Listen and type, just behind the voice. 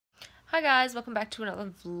Hi guys, welcome back to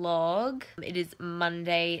another vlog. It is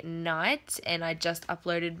Monday night and I just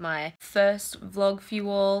uploaded my first vlog for you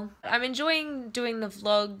all. I'm enjoying doing the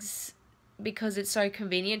vlogs because it's so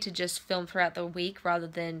convenient to just film throughout the week rather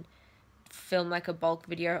than film like a bulk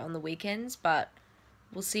video on the weekends, but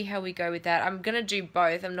we'll see how we go with that. I'm gonna do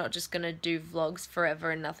both. I'm not just gonna do vlogs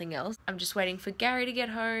forever and nothing else. I'm just waiting for Gary to get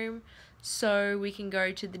home so we can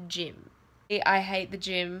go to the gym. I hate the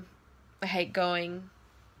gym. I hate going.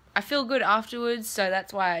 I feel good afterwards, so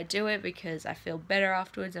that's why I do it, because I feel better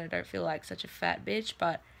afterwards and I don't feel like such a fat bitch.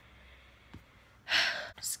 But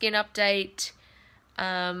skin update,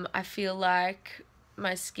 I feel like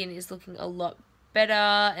my skin is looking a lot better,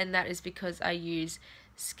 and that is because I use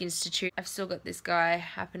Skinstitute. I've still got this guy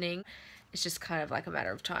happening. It's just kind of like a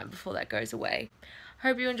matter of time before that goes away.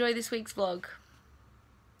 Hope you enjoy this week's vlog.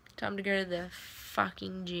 Time to go to the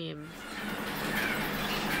fucking gym.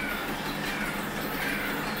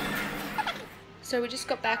 So we just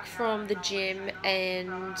got back from the gym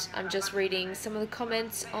and I'm just reading some of the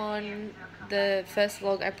comments on the first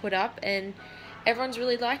vlog I put up, and everyone's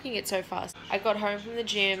really liking it so far. I got home from the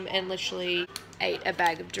gym and literally ate a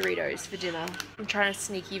bag of Doritos for dinner. I'm trying to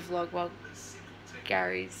sneaky vlog while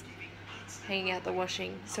Gary's hanging out the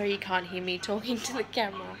washing so he can't hear me talking to the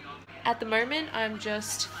camera. At the moment I'm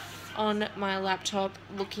just on my laptop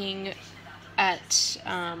looking at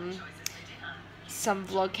some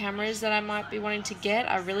vlog cameras that I might be wanting to get.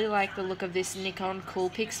 I really like the look of this Nikon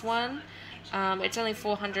Coolpix one. It's only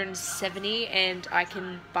 $470 and I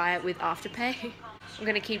can buy it with Afterpay. I'm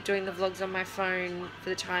going to keep doing the vlogs on my phone for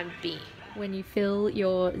the time being. When you fill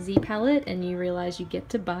your Z palette and you realize you get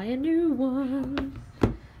to buy a new one.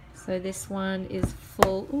 So this one is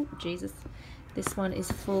full, oh Jesus, this one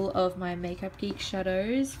is full of my Makeup Geek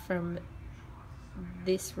shadows from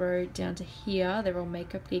this row down to here. They're all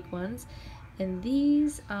Makeup Geek ones. And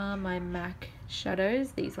these are my MAC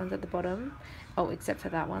shadows, these ones at the bottom. Oh, except for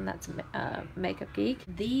that one, that's Makeup Geek.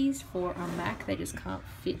 These four are MAC, they just can't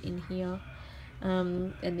fit in here.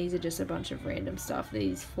 And these are just a bunch of random stuff.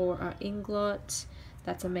 These four are Inglot,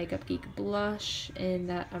 that's a Makeup Geek blush, and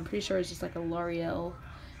that I'm pretty sure is just like a L'Oreal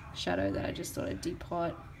shadow that I just thought I'd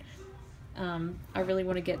depot. I really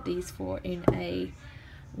want to get these four in a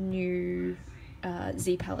new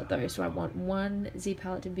Z palette though, so I want one Z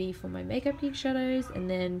palette to be for my Makeup Geek shadows and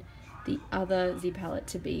then the other Z palette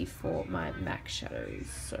to be for my MAC shadows.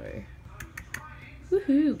 So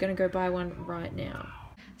woohoo, gonna go buy one right now.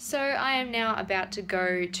 So I am now about to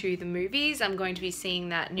go to the movies. I'm going to be seeing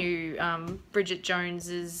that new Bridget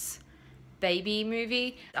Jones's Baby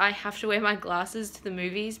movie. I have to wear my glasses to the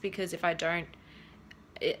movies because if I don't,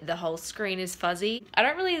 the whole screen is fuzzy. I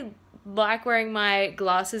don't really like wearing my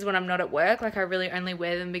glasses when I'm not at work. Like, I really only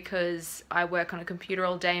wear them because I work on a computer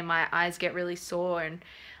all day and my eyes get really sore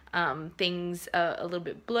and things are a little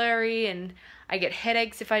bit blurry and I get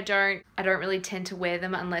headaches if I don't. I don't really tend to wear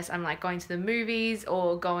them unless I'm like going to the movies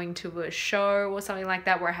or going to a show or something like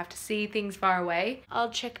that where I have to see things far away. I'll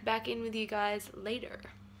check back in with you guys later.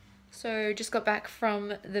 So just got back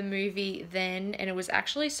from the movie then and it was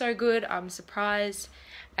actually so good. I'm surprised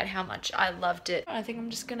at how much I loved it. I think I'm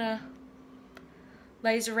just gonna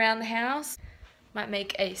laze around the house, might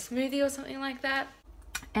make a smoothie or something like that.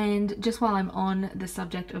 And just while I'm on the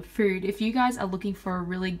subject of food, if you guys are looking for a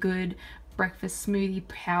really good breakfast smoothie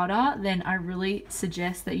powder, then I really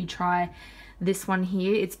suggest that you try this one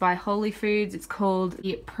here. It's by Holy Foods. It's called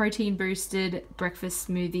the Protein Boosted Breakfast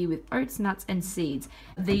Smoothie with Oats, Nuts and Seeds.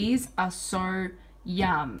 These are so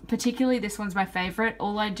yum. Particularly this one's my favorite.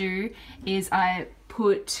 All I do is I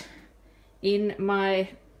put in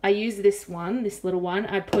I use this one, this little one.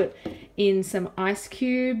 I put in some ice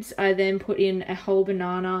cubes. I then put in a whole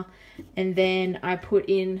banana and then I put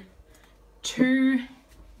in 2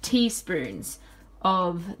 teaspoons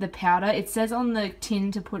of the powder. It says on the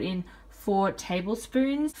tin to put in 4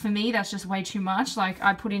 tablespoons. For me, that's just way too much. Like,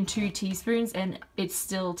 I put in 2 teaspoons and it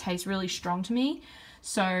still tastes really strong to me.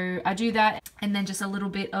 So I do that and then just a little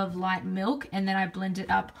bit of light milk and then I blend it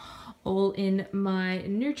up all in my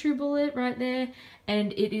NutriBullet right there,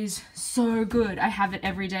 and it is so good. I have it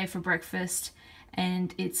every day for breakfast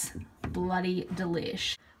and it's bloody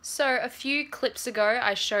delish. So a few clips ago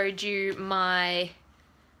I showed you my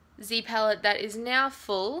Z palette that is now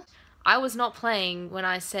full. I was not playing when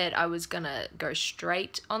I said I was gonna go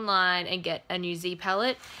straight online and get a new Z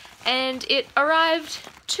palette, and it arrived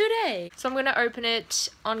today. So I'm gonna open it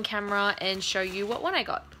on camera and show you what one I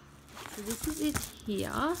got. So this is it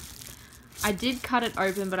here. I did cut it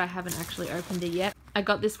open, but I haven't actually opened it yet. I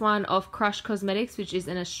got this one off Crush Cosmetics, which is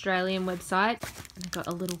an Australian website. And I got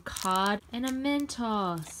a little card and a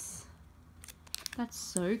Mentos. That's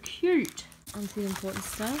so cute. On to the important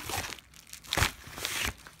stuff.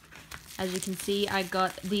 As you can see, I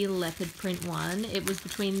got the leopard print one. It was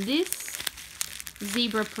between this,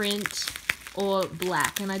 zebra print, or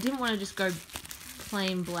black. And I didn't want to just go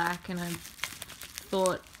plain black, and I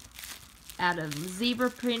thought out of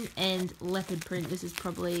zebra print and leopard print, this is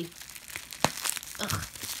probably... Ugh,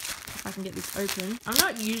 if I can get this open. I'm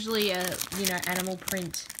not usually a, animal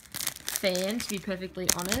print fan, to be perfectly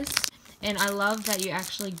honest. And I love that you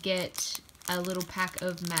actually get a little pack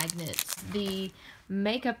of magnets. The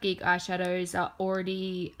Makeup Geek eyeshadows are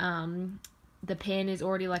already, the pan is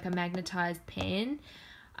already like a magnetized pan.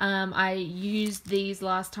 I used these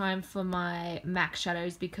last time for my MAC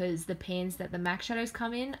shadows because the pans that the MAC shadows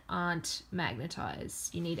come in aren't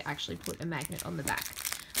magnetized. You need to actually put a magnet on the back.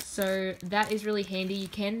 So that is really handy. You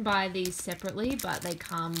can buy these separately, but they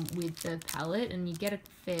come with the palette and you get a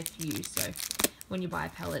fair few. So when you buy a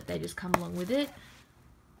palette, they just come along with it.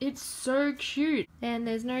 It's so cute. And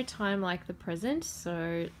there's no time like the present,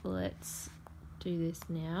 so let's do this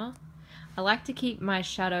now. I like to keep my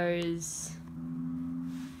shadows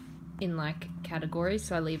in like categories,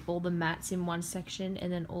 so I leave all the mattes in one section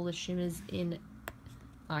and then all the shimmers in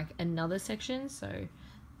like another section. So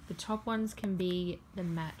the top ones can be the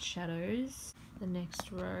matte shadows, the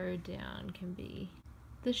next row down can be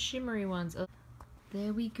the shimmery ones. Oh,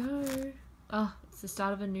 there we go. Oh, it's the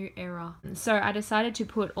start of a new era. So I decided to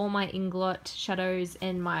put all my Inglot shadows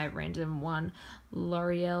and my random one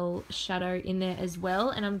L'Oreal shadow in there as well.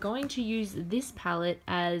 And I'm going to use this palette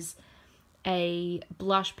as a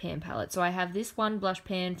blush pan palette. So I have this one blush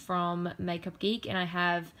pan from Makeup Geek, and I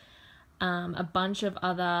have a bunch of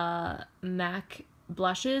other MAC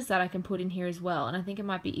blushes that I can put in here as well. And I think it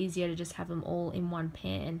might be easier to just have them all in one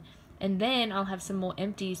pan. And then I'll have some more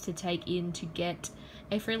empties to take in to get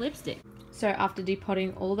a free lipstick. So after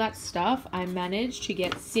depotting all that stuff, I managed to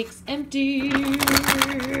get 6 empties.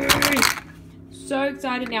 So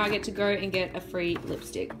excited, now I get to go and get a free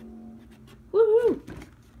lipstick. Woohoo!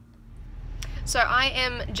 So I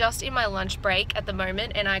am just in my lunch break at the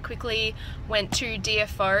moment, and I quickly went to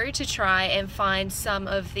DFO to try and find some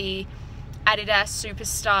of the Adidas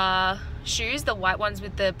Superstar shoes, the white ones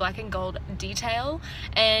with the black and gold detail.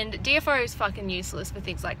 And DFO is fucking useless for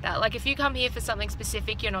things like that. Like if you come here for something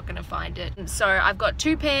specific, you're not going to find it. So I've got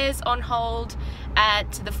 2 pairs on hold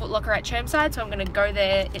at the Foot Locker at Chermside, so I'm going to go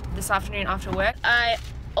there this afternoon after work. I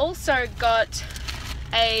also got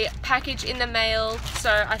a package in the mail,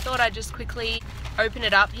 so I thought I'd just quickly open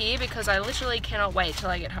it up here because I literally cannot wait till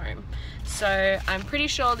I get home. So I'm pretty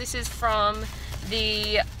sure this is from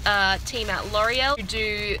the team at L'Oreal who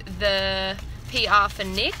do the PR for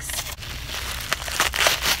NYX.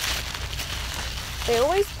 They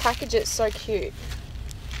always package it so cute,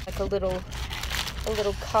 like a little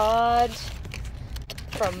card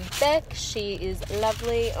from Beck. She is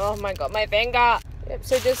lovely. Oh my god, my finger. Yep,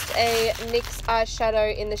 so just a NYX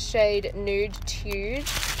eyeshadow in the shade Nude Tude.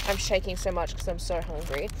 I'm shaking so much because I'm so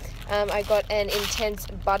hungry. I got an Intense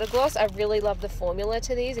Butter Gloss. I really love the formula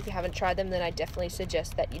to these. If you haven't tried them, then I definitely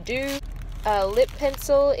suggest that you do. A lip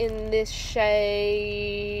pencil in this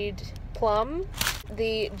shade Plum.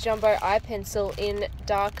 The Jumbo Eye Pencil in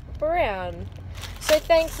Dark Brown. So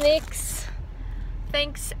thanks, NYX.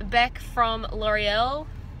 Thanks, Beck from L'Oreal.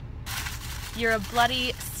 You're a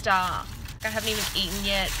bloody star. I haven't even eaten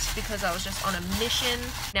yet because I was just on a mission.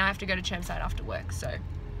 Now I have to go to Chermside after work, so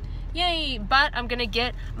yay. But I'm gonna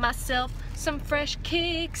get myself some fresh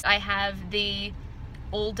kicks. I have the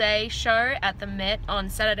all-day show at the Met on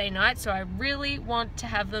Saturday night, so I really want to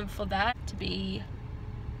have them for that, to be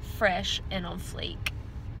fresh and on fleek,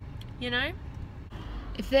 you know?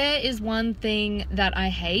 If there is one thing that I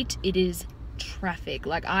hate, it is traffic.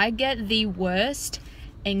 Like, I get the worst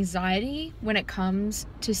anxiety when it comes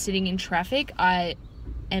to sitting in traffic. I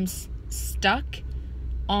am stuck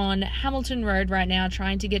on Hamilton Road right now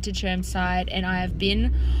trying to get to Chermside, and I have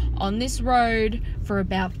been on this road for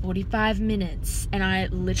about 45 minutes and I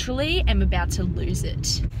literally am about to lose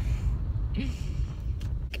it.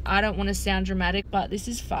 I don't want to sound dramatic, but this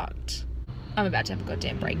is fucked. I'm about to have a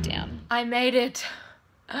goddamn breakdown. I made it.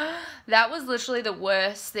 That was literally the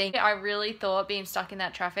worst thing. I really thought being stuck in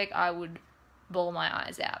that traffic I would bawl my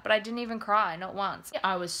eyes out, but I didn't even cry, not once.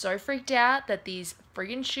 I was so freaked out that these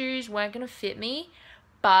friggin' shoes weren't gonna fit me,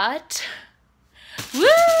 but woo,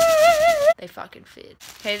 they fucking fit.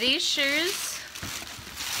 Okay, these shoes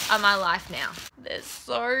are my life now. They're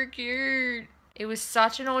so cute. It was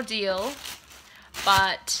such an ordeal,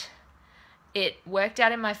 but it worked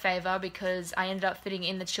out in my favor because I ended up fitting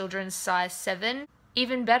in the children's size 7.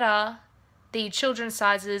 Even better, The children's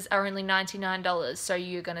sizes are only $99, so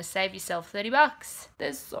you're gonna save yourself $30.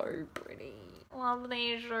 They're so pretty. Love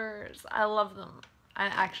these shirts. I love them. I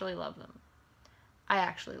actually love them. I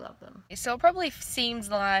actually love them. So it probably seems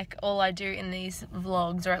like all I do in these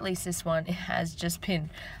vlogs, or at least this one, it has just been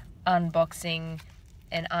unboxing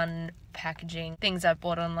and unpackaging things I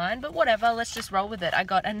bought online, but whatever, let's just roll with it. I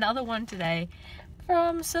got another one today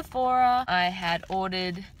from Sephora. I had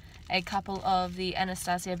ordered a couple of the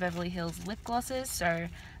Anastasia Beverly Hills lip glosses, so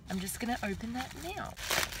I'm just gonna open that now.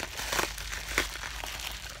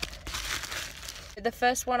 The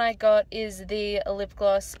first one I got is the lip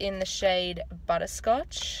gloss in the shade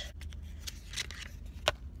Butterscotch.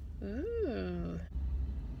 Ooh.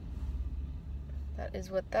 That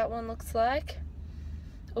is what that one looks like.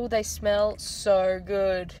 Oh, they smell so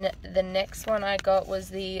good. The next one I got was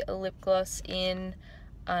the lip gloss in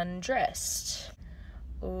Undressed.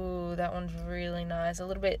 Ooh, that one's really nice. A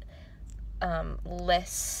little bit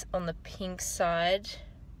less on the pink side.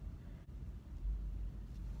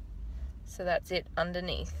 So that's it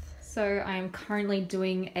underneath. So I am currently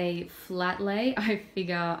doing a flat lay. I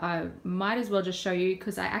figure I might as well just show you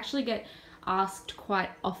because I actually get asked quite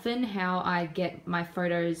often how I get my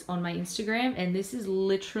photos on my Instagram, and this is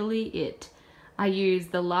literally it. I use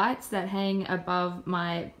the lights that hang above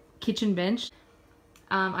my kitchen bench.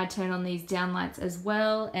 I turn on these down lights as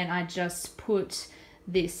well, and I just put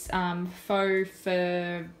this faux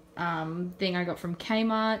fur thing I got from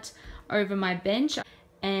Kmart over my bench.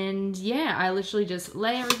 And yeah, I literally just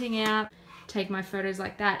lay everything out, take my photos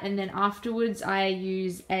like that, and then afterwards I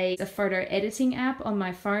use a photo editing app on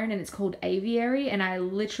my phone, and it's called Aviary, and I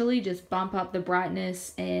literally just bump up the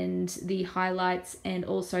brightness and the highlights and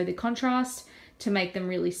also the contrast to make them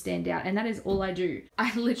really stand out, and that is all I do.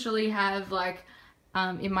 I literally have like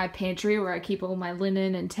in my pantry where I keep all my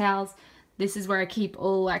linen and towels, this is where I keep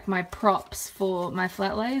all like my props for my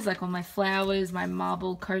flat lays, like all my flowers, my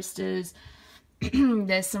marble coasters.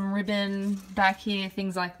 There's some ribbon back here,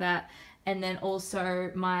 things like that, and then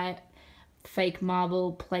also my fake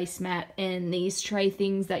marble placemat and these tray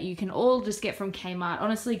things that you can all just get from Kmart.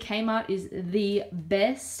 Honestly, Kmart is the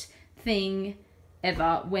best thing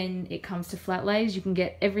ever when it comes to flat lays. You can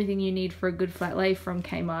get everything you need for a good flat lay from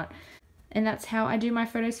Kmart, and that's how I do my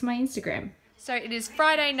photos for my Instagram. So it is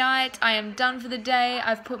Friday night, I am done for the day,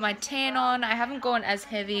 I've put my tan on, I haven't gone as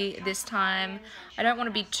heavy this time, I don't want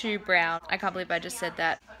to be too brown, I can't believe I just said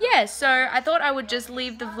that. Yeah, so I thought I would just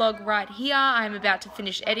leave the vlog right here. I'm about to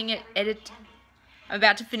finish editing it,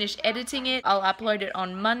 I'll upload it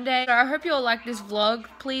on Monday. So I hope you all like this vlog.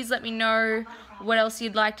 Please let me know what else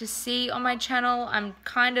you'd like to see on my channel. I'm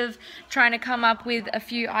kind of trying to come up with a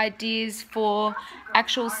few ideas for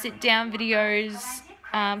actual sit down videos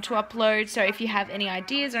to upload, so if you have any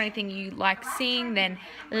ideas or anything you like seeing, then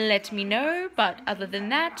let me know. But other than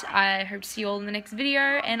that, I hope to see you all in the next video,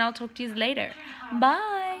 and I'll talk to you later.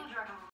 Bye!